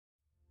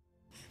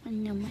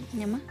Nyama,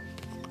 nyama.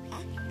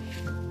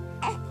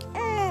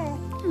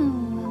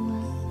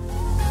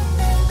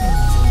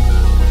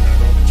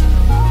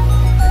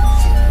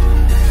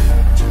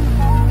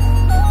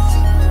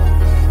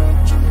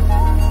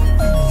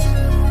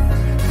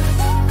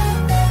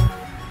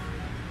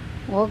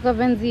 Woke up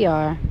in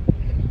ZR.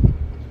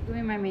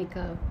 Doing my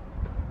makeup.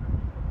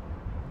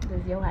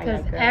 Because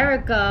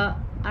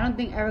Erica, I don't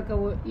think Erica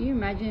would. You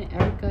imagine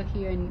Erica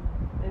here in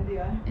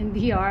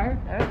DR?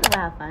 Erica would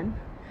have fun.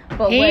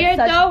 But here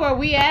though, where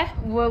we at?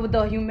 With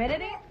the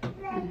humidity?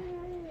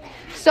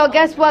 So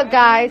guess what,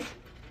 guys?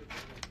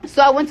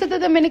 So I went to the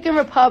Dominican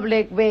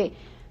Republic with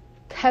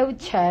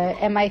Culture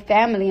and my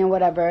family and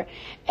whatever.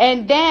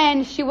 And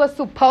then she was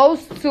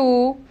supposed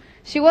to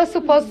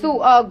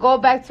go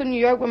back to New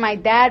York with my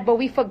dad, but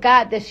we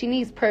forgot that she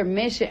needs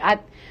permission.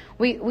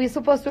 We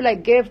supposed to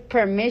like give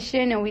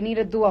permission, and we need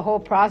to do a whole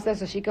process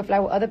so she can fly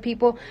with other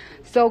people.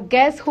 So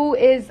guess who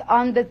is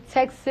on the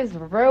Texas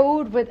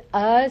road with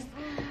us?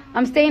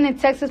 I'm staying in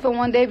Texas for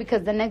one day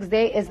because the next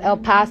day is El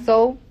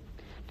Paso.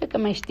 Look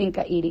at my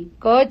stinker eating.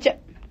 Coach. Look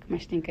at my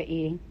stinker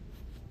eating.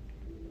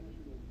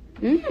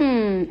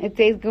 It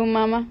tastes good,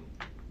 mama.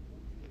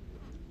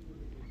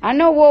 I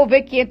know what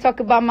Vicky and talk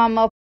about my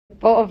mouth.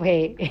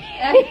 Head.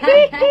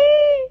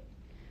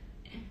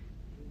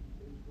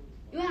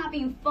 You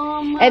having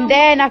fun, Mom? And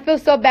then I feel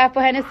so bad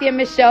for Hennessy and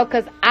Michelle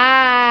because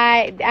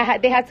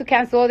they had to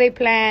cancel all their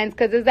plans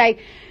because it's like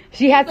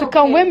she had to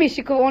come with me.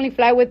 She could only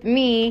fly with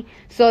me,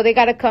 so they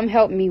got to come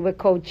help me with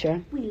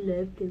Culture. We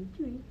love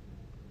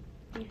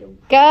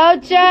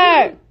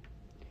Culture.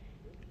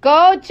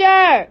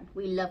 Culture.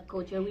 We love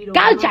Culture. We don't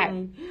Culture.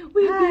 mind.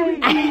 We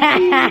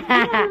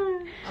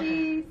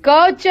cheese.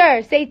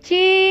 Culture. Say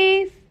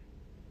cheese.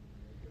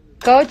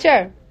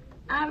 Culture.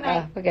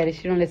 Right. Forget it.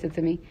 She don't listen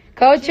to me.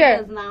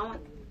 Culture. Not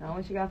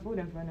when she got food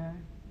in front of her.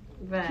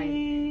 Right.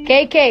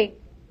 KK.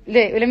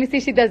 Look, let me see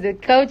if she does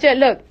it. Culture,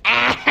 look.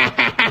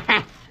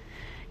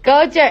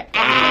 Culture.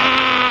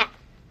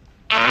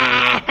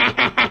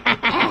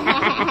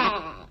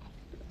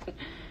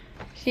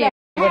 She ain't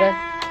with us.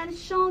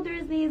 Hands,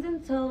 shoulders, knees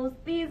and toes.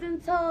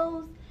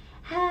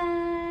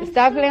 Hands,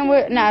 Stop playing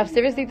with... Nah,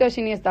 seriously though,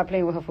 she needs to stop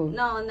playing with her food.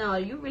 No,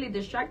 you really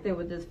distracted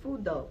with this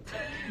food though.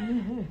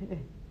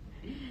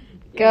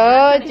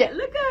 Culture.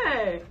 Look at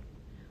her.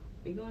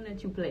 We gonna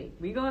let you play.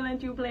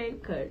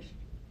 Cause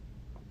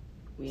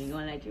we ain't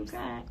gonna let you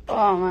cry.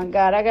 Oh my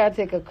God, I gotta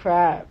take a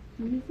crap.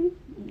 Okay.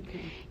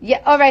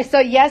 Yeah, alright, so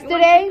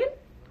yesterday...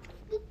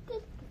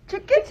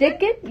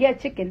 Chicken? Yeah,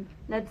 chicken.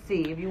 Let's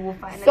see if you will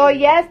find it. So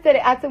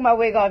yesterday, I took my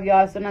wig off, y'all,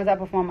 as soon as I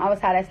performed. I was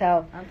hot as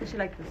hell. I don't think she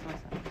liked this one.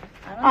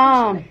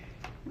 I don't think she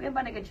liked. We're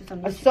about to get you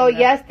some. So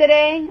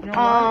yesterday,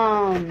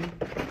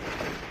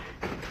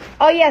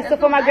 oh yeah, so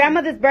for my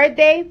grandmother's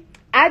birthday,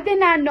 I did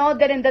not know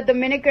that in the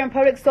Dominican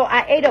Republic, so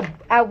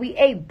we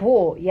ate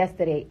bull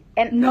yesterday.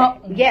 And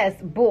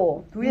yes,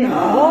 bull. We ate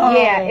bull?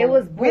 Yeah, it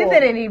was bull. We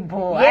didn't eat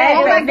bull.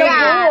 Yeah, it was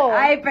bull.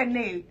 I ate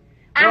pernil.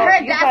 I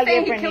heard that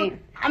thing he killed.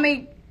 I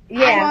mean,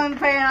 I wasn't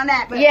playing on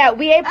that. But yeah,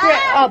 we ate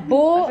a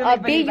bull, a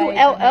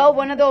bull,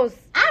 one of those.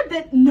 I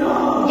did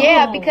no.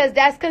 Yeah, because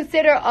that's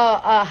considered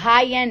a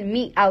high-end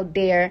meat out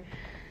there.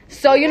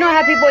 So you know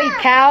how people eat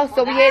cow,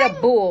 so we ate a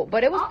bull,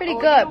 but it was pretty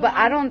good. But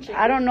I don't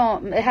know.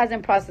 It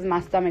hasn't processed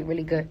my stomach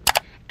really good.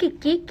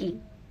 Kiki.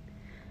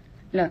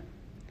 Look,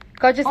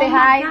 Culture, say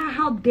hi. God,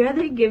 how dare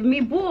they give me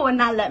bull and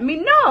not let me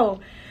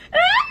know?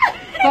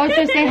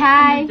 Culture, say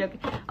hi.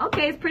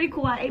 Okay, it's pretty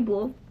cool. I ate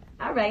bull.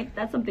 All right,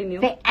 that's something new.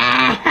 Say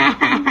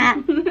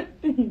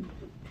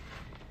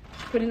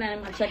Putting that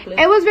in my checklist.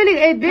 It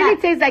really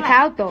tastes like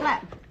cow though.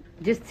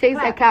 Just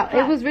tastes like cow.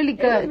 It was really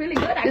good. It was really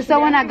good. Actually. So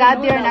when I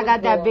got there and I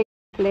got that big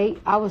plate,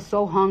 I was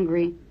so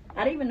hungry.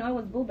 I didn't even know it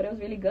was bull, but it was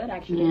really good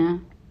actually. Yeah.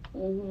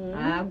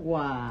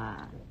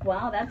 Agua.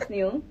 Wow, that's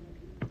new.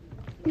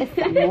 It's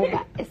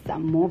a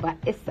moba.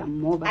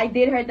 I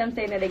did hear them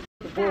saying that they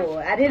killed bull.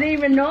 I didn't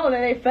even know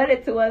that they fed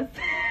it to us.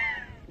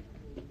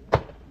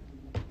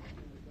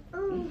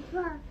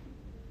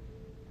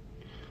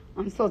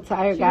 I'm so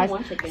tired, guys.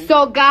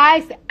 So,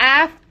 guys,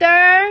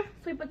 after...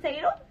 Sweet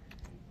potato?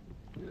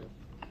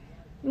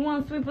 You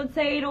want sweet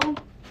potato?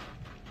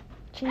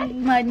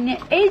 Isn't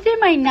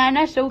my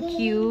nana so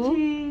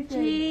cute?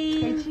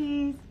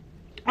 Cheese.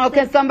 Oh,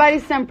 can somebody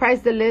send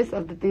Price the list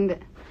of the thing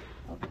that...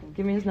 Okay.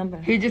 Give me his number.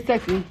 He just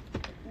texted me.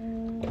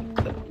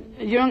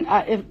 You don't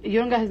got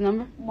his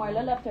number?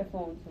 Marla left her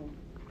phone, so...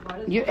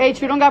 You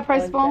don't got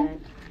Price's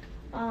phone?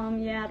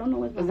 Yeah, I don't know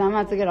what's Because I'm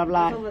about to get a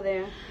live. It's over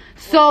there.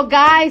 So,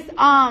 guys,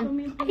 Right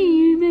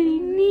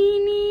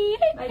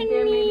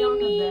there, maybe on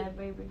the bed,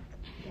 baby.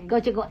 Go.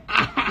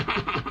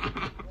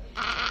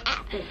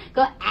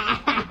 Go.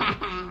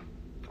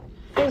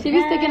 She be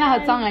sticking out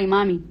her tongue like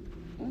mommy.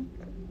 You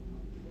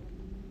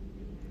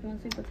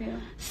want sweet potato?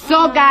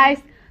 So,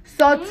 guys,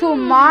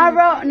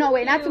 tomorrow, no,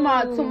 wait, not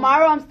tomorrow.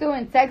 Tomorrow, I'm still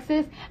in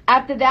Texas.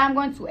 After that, I'm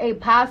going to El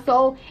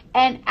Paso.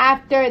 And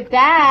after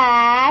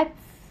that,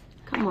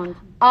 come on.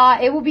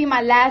 It will be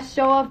my last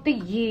show of the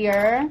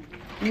year.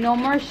 No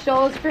more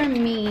shows for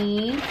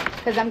me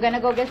because I'm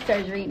gonna go get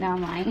surgery. No,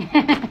 I'm lying.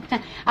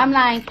 I'm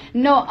lying.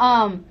 No,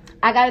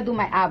 I gotta do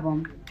my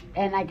album,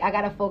 and I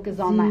gotta focus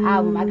on my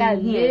album. I gotta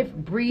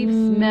live, breathe,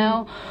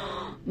 smell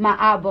my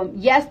album.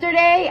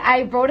 Yesterday,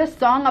 I wrote a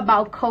song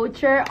about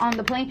culture on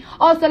the plane.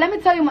 Oh, so let me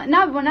tell you,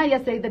 not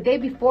yesterday, the day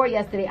before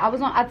yesterday,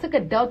 I took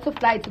a Delta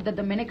flight to the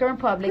Dominican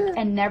Republic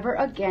and never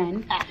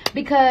again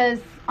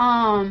because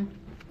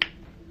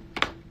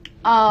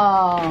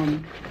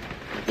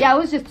yeah, it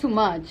was just too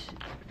much.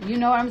 You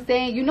know what I'm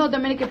saying? You know,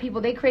 Dominican people,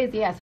 they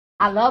crazy ass.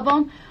 I love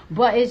them,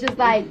 but it's just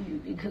like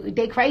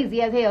they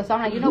crazy as hell. So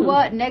I'm like, you know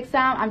what? Next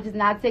time, I'm just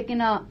not taking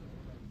a.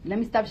 Let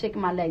me stop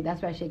shaking my leg.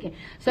 That's why I'm shaking.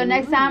 So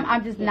next time,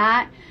 I'm just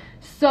not.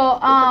 So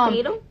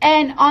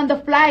and on the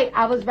flight,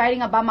 I was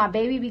writing about my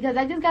baby because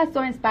I just got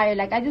so inspired.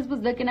 Like I just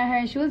was looking at her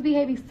and she was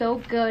behaving so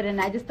good, and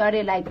I just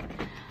started like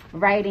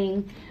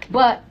writing.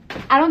 But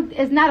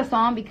it's not a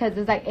song because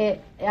it's like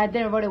I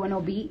didn't write it with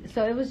no beat.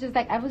 So it was just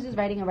like I was just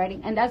writing,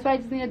 and that's what I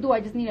just need to do. I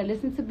just need to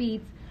listen to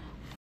beats,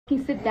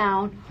 sit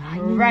down,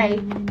 write,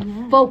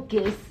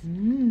 focus,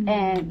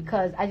 and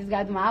because I just got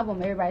to do my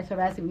album. Everybody's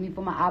harassing me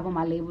for my album.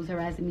 My label's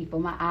harassing me for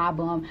my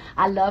album.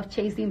 I love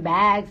chasing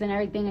bags and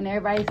everything, and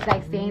everybody's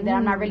like saying that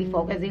I'm not really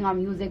focusing on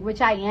music,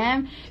 which I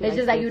am. It's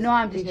just like, you know,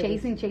 I'm just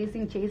chasing.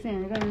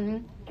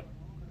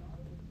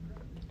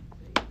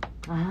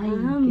 Ay,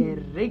 qué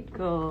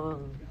rico.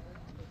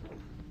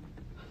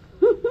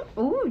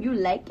 Oh, you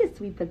like your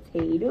sweet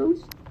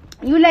potatoes?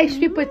 You like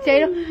sweet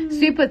potato?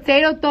 Sweet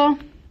potato, though,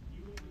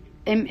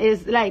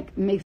 is like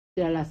mixed.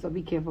 So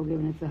be careful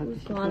giving it to her.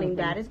 Who's calling?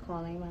 Dad is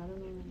calling. I don't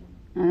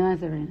know. No,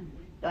 that's all right.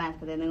 Don't ask,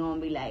 because then they're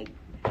going to be like,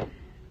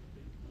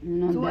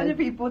 No, 200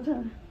 people.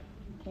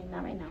 okay,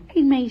 not right now.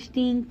 Hey, my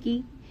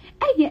stinky.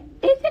 Hey,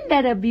 isn't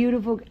that a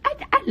beautiful?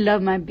 I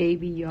love my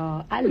baby,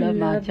 y'all. I love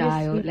my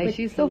child. Like,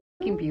 she's so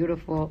fucking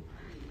beautiful.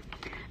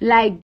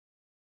 Like,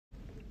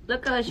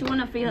 Look at her. She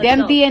want to feel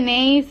them herself.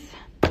 DNAs.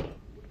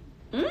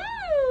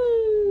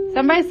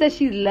 Somebody says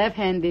she's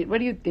left-handed. What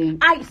do you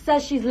think? I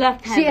said she's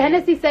left-handed.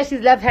 Hennessy says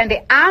she's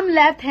left-handed. I'm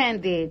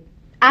left-handed.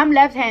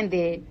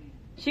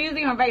 She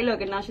using her right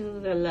look, and now she's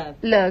using her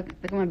left. Look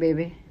at my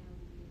baby.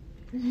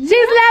 She's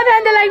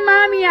left-handed like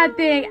mommy, I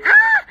think.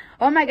 Ah!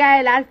 Oh my God,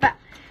 El Alfa.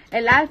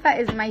 El Alfa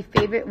is my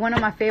favorite, one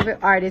of my favorite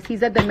artists.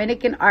 He's a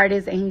Dominican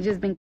artist, and he's just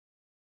been.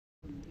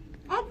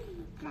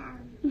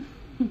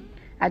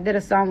 I did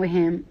a song with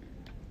him.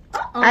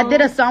 I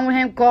did a song with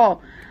him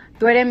called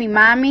 "Tú eres mi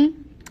mami,"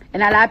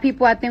 and a lot of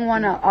people I think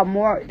want a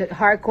more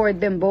hardcore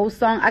dembow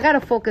song. I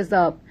gotta focus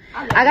up.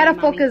 I gotta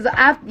focus.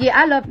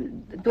 I love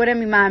 "Tú eres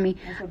mi mami."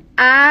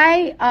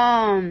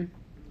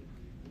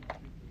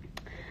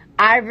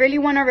 I really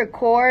want to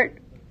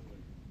record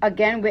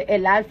again with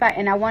El Alfa,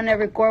 and I want to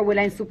record with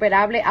La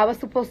Insuperable. I was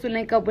supposed to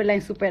link up with La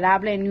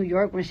Insuperable in New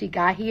York when she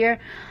got here,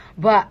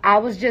 but I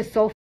was just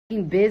so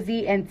fucking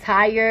busy and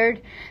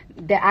tired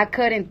that I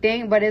couldn't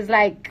think. But it's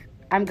like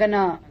I'm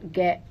gonna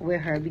get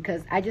with her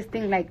because I just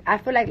think like I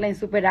feel like La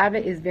Insuperable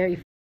is very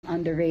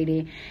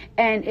underrated,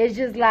 and it's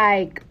just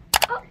like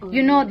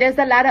you know there's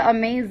a lot of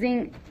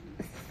amazing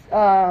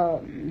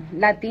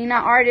Latina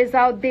artists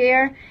out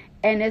there,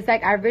 and it's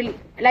like I really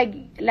like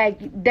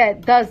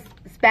that does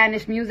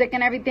Spanish music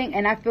and everything,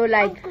 and I feel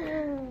like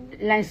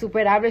La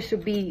Insuperable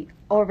should be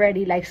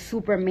already like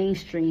super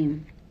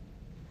mainstream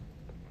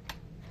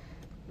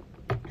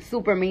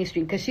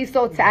because she's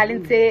so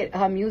talented.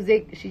 Her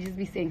music, she just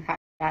be saying hot.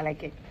 I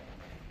like it.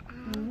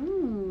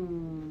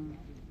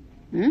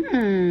 Let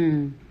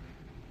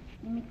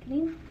me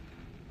clean.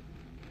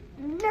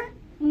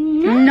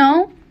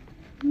 No.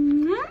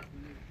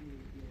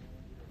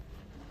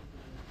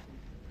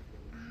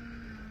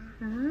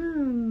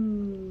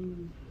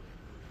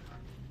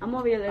 I'm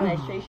over here like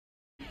straight.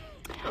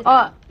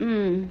 Wow.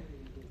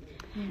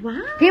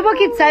 People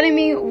keep telling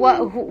me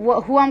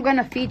who I'm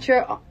gonna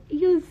feature. Oh,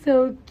 you're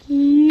so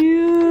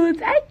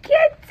cute. I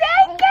can't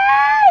take it.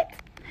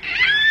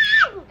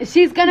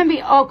 She's gonna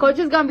be. Coach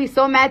is gonna be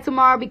so mad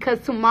tomorrow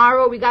because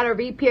tomorrow we gotta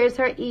re-pierce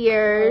her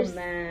ears. Oh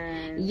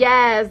man.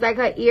 Yes, like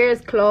her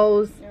ears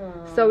closed.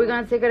 So we're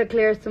gonna take her to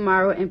Claire's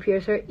tomorrow and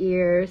pierce her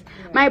ears.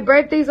 Yeah. My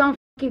birthday's on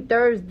fucking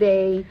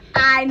Thursday.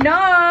 I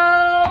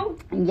know.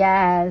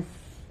 Yes.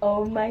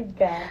 Oh my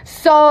God.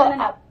 So,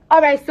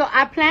 all right. So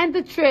I planned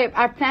the trip.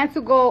 I plan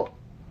to go.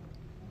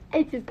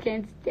 I just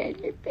can't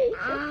stand your face.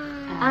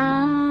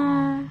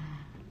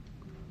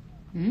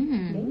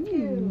 Thank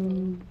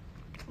you.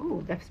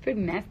 Ooh, that's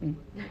pretty nasty.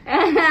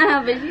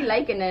 But she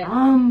liking it.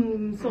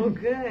 So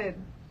good.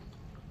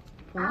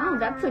 Wow,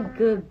 that's a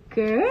good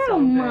girl, So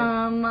good.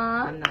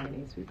 Mama. I'm not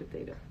eating sweet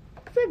potato.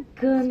 That's a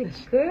good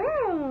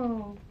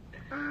girl.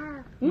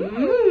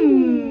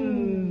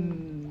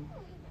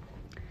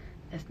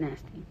 That's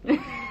nasty.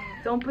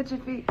 Don't put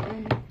your feet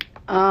in.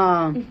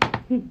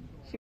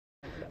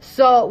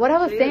 So what I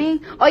was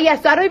saying? Oh yeah,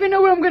 so I don't even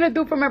know what I'm gonna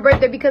do for my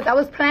birthday because I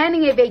was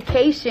planning a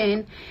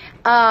vacation,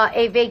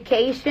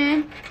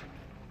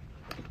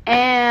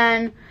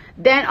 and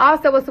then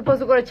also was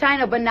supposed to go to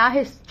China, but now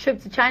his trip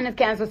to China is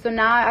canceled. So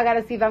now I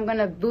gotta see if I'm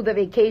gonna do the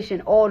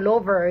vacation all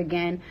over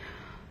again.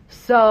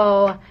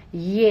 So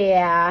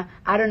yeah,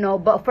 I don't know.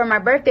 But for my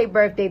birthday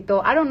though,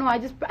 I don't know. I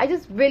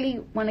just really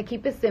want to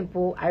keep it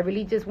simple. I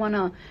really just want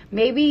to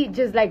maybe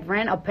just like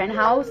rent a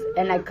penthouse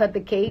and like cut the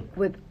cake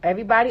with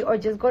everybody, or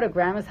just go to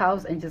grandma's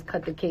house and just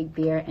cut the cake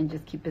there and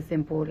just keep it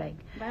simple. Like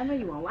whatever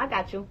you want. I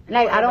got you.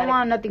 Like I don't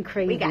want nothing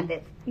crazy. We got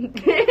this.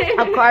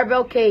 A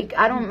Carvel cake.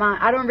 I don't mind.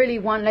 I don't really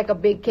want like a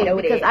big cake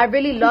because I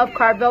really love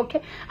Carvel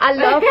cake. I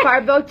love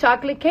Carvel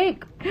chocolate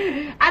cake.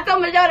 I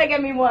told Michelle to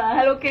get me one.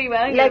 Hello Kitty, but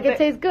I didn't Like get it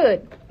tastes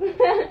good.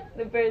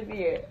 the first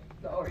year.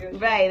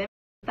 Right.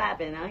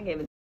 Popping. I gave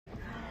it.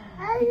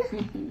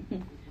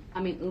 I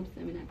mean, oops.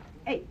 I mean,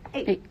 Hey.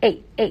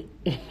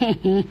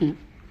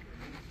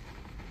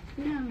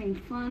 You're having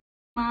fun,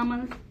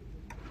 mamas.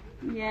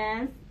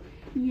 Yes.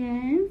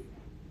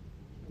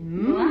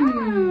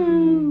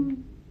 Wow.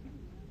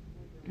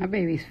 My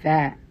baby's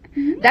fat.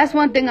 That's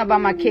one thing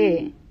about my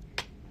kid.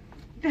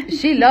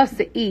 She loves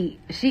to eat.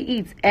 She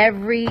eats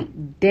every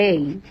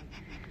day.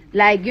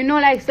 Like, you know,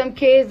 like some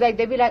kids, like,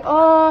 they be like,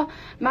 oh,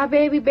 my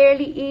baby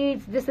barely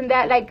eats this and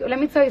that. Like, let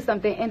me tell you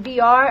something. In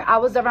DR, I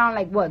was around,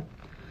 like, what?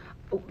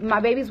 My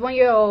baby's 1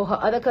 year old. Her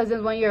other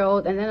cousin's 1 year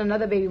old. And then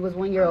another baby was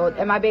 1 year old.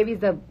 And my baby's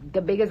the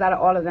biggest out of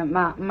all of them.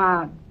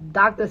 My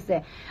doctor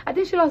said, I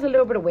think she lost a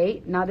little bit of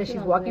weight now that she's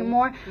walking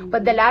more. Mm-hmm.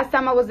 But the last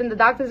time I was in the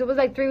doctor's, it was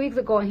like 3 weeks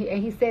ago.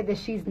 And he said that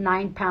she's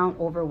 9 pounds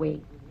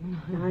overweight.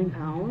 9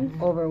 pounds?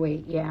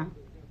 Overweight, yeah.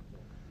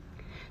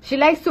 She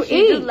likes to eat.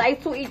 She just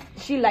likes to eat.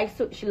 She loves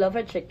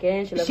her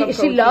chicken. She loves her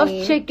protein. She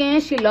loves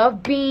chicken. She loves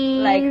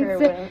beans. Like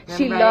her.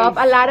 She loves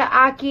a lot of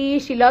aki.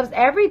 She loves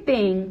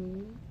everything.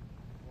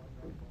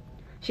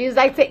 She's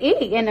like to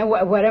eat. And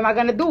what am I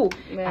going to do?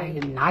 Right. I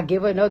am not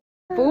give her no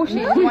food. She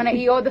just want to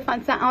eat all the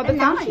fun time. All the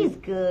time. She's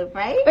good,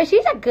 right? But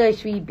she's a good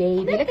sweet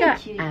baby. Look at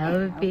her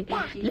outfit.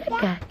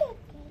 Look at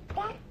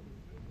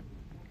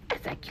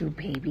that's a cute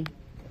baby.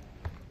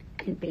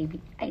 And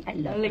baby. I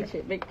love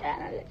her. Big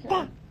cat.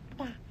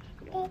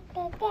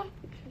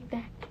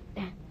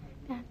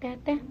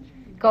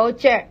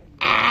 Culture.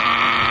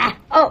 Ah!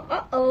 Oh,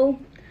 uh-oh.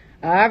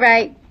 All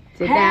right.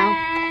 Sit down.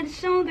 Head,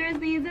 shoulders,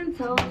 knees and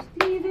toes.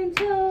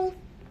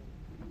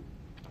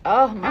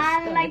 Oh, my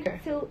I stomach like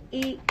hurt. to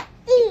eat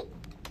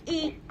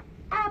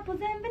apples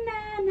and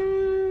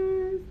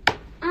bananas.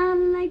 I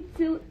like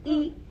to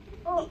eat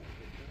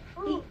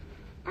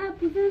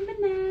apples and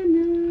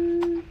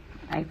bananas.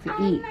 I like to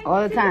eat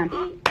all the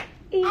time.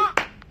 Eat.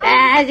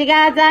 Ah, she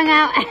got her tongue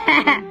out.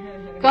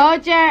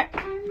 Culture.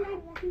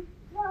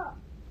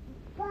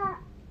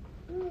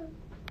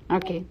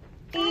 Okay.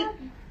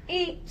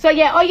 Eat. So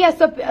yeah,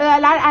 so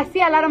I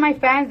see a lot of my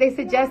fans. They be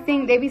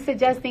suggesting.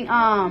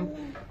 You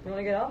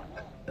wanna get off?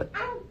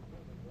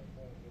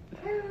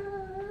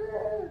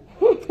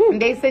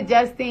 They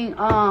suggesting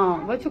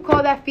what you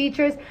call that,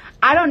 features.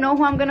 I don't know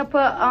who I'm gonna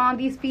put on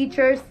these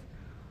features.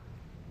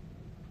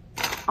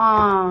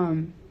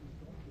 I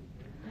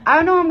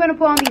don't know who I'm gonna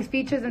put on these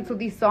features into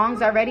these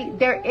songs already.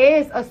 There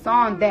is a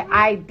song that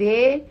I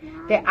did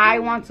that I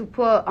want to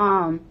put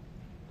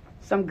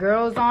some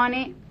girls on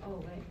it.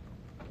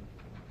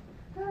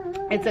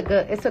 It's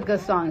a good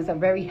song. It's a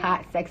very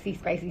hot, sexy,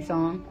 spicy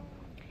song.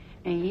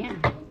 And yeah.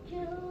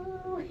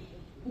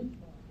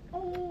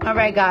 All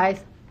right,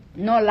 guys.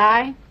 No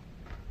lie.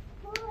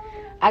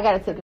 I gotta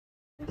take a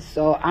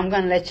so I'm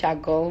gonna let y'all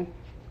go.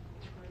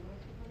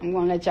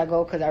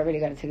 Because I really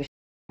gotta take a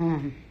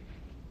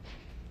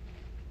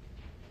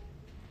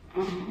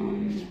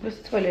where's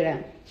the toilet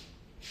at?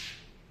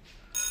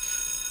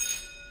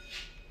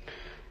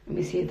 Let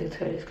me see if the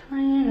toilet is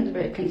clean. It's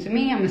very clean to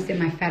me. I'm gonna sit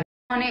my fat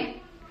on it.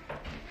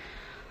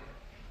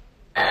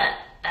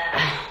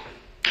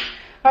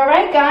 All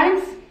right,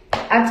 guys.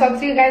 I'll talk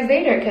to you guys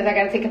later because I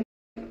gotta take a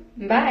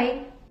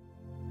bye.